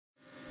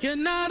You're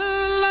not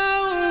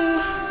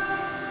alone.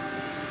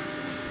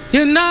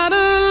 You're not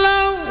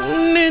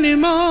alone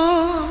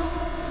anymore.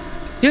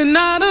 You're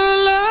not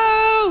alone.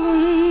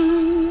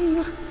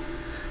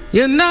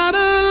 You're not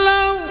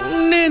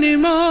alone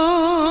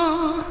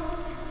anymore.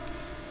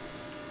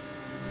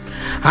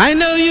 I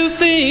know you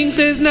think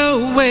there's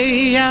no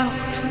way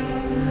out,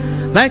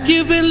 like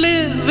you've been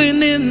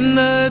living in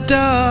the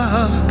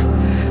dark,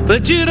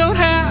 but you don't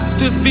have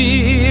to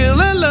feel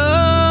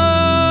alone.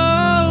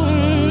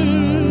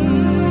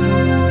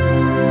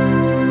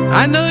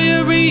 I know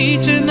you're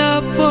reaching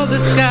up for the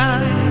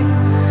sky,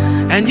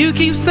 and you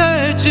keep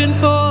searching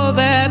for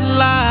that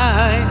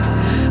light,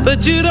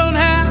 but you don't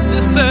have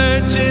to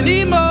search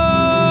anymore.